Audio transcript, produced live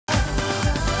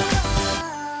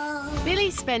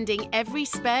Billie's spending every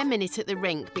spare minute at the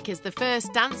rink because the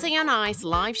first Dancing on Ice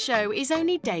live show is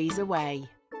only days away.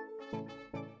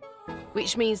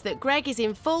 Which means that Greg is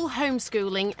in full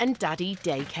homeschooling and daddy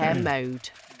daycare mode.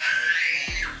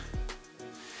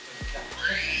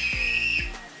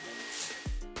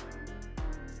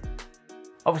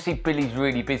 Obviously, Billie's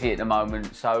really busy at the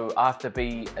moment, so I have to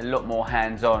be a lot more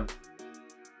hands-on.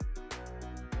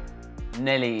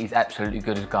 Nelly is absolutely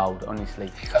good as gold, honestly.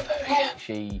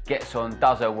 She gets on,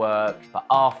 does her work, but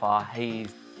Arthur, he's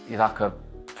like a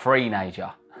free-nager.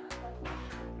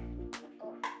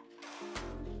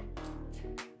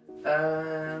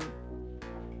 Nelly!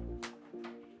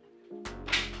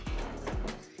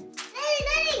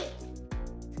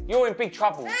 You're in big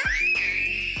trouble.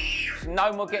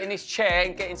 No more getting this chair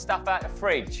and getting stuff out of the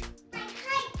fridge.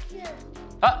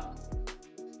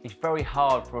 It's very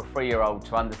hard for a 3-year-old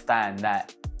to understand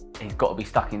that he's got to be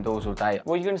stuck indoors all day.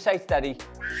 What are you going to say to Daddy?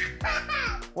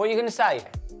 What are you going to say?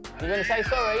 Are you going to say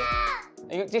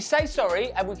sorry? Just say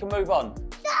sorry and we can move on.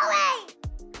 Sorry!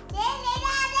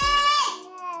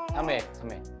 Come here, come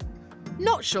here.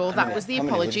 Not sure that was the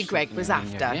apology Greg was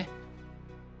after.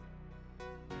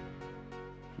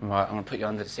 Right, I'm going to put you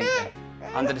under the sink then.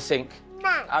 Under the sink.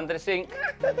 Under the sink.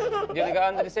 You're going to go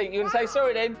under the sink. You're going to say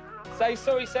sorry then. Say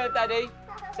sorry, sir, Daddy.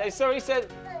 Say sorry, sir.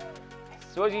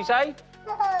 So what did you say?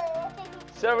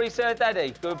 Sorry, sir,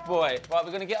 Daddy. Good boy. Right,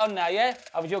 we're going to get on now, yeah?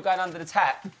 Otherwise you're going under the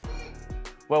tap.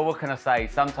 Well, what can I say?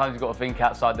 Sometimes you've got to think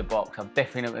outside the box. I'm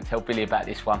definitely not going to tell Billie about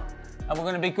this one. And we're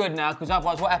going to be good now, because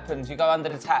otherwise what happens? You go under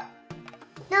the tap.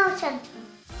 No, Tantrum.